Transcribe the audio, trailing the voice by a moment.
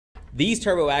These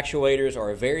turbo actuators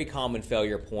are a very common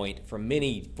failure point for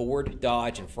many Ford,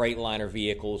 Dodge, and Freightliner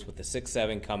vehicles with the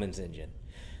 6.7 Cummins engine.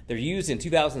 They're used in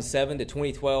 2007 to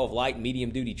 2012 light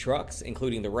medium-duty trucks,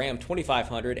 including the Ram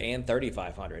 2500 and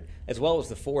 3500, as well as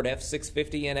the Ford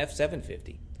F650 and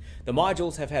F750. The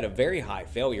modules have had a very high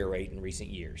failure rate in recent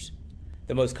years.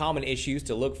 The most common issues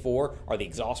to look for are the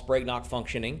exhaust brake not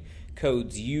functioning,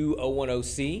 codes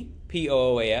U010C,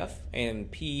 P00AF, and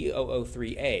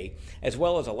P003A, as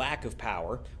well as a lack of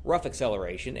power, rough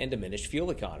acceleration, and diminished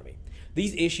fuel economy.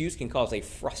 These issues can cause a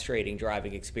frustrating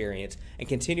driving experience, and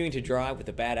continuing to drive with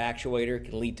a bad actuator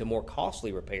can lead to more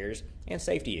costly repairs and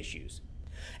safety issues.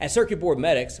 At Circuit Board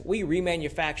Medics, we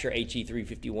remanufacture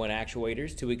HE351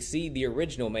 actuators to exceed the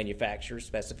original manufacturer's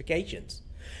specifications.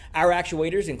 Our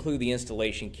actuators include the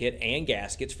installation kit and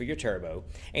gaskets for your turbo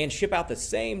and ship out the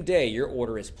same day your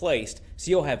order is placed, so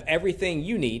you'll have everything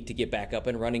you need to get back up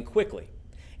and running quickly.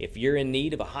 If you're in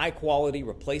need of a high-quality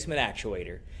replacement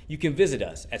actuator, you can visit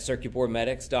us at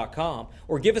circuitboardmedics.com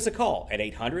or give us a call at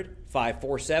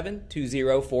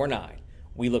 800-547-2049.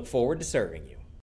 We look forward to serving you.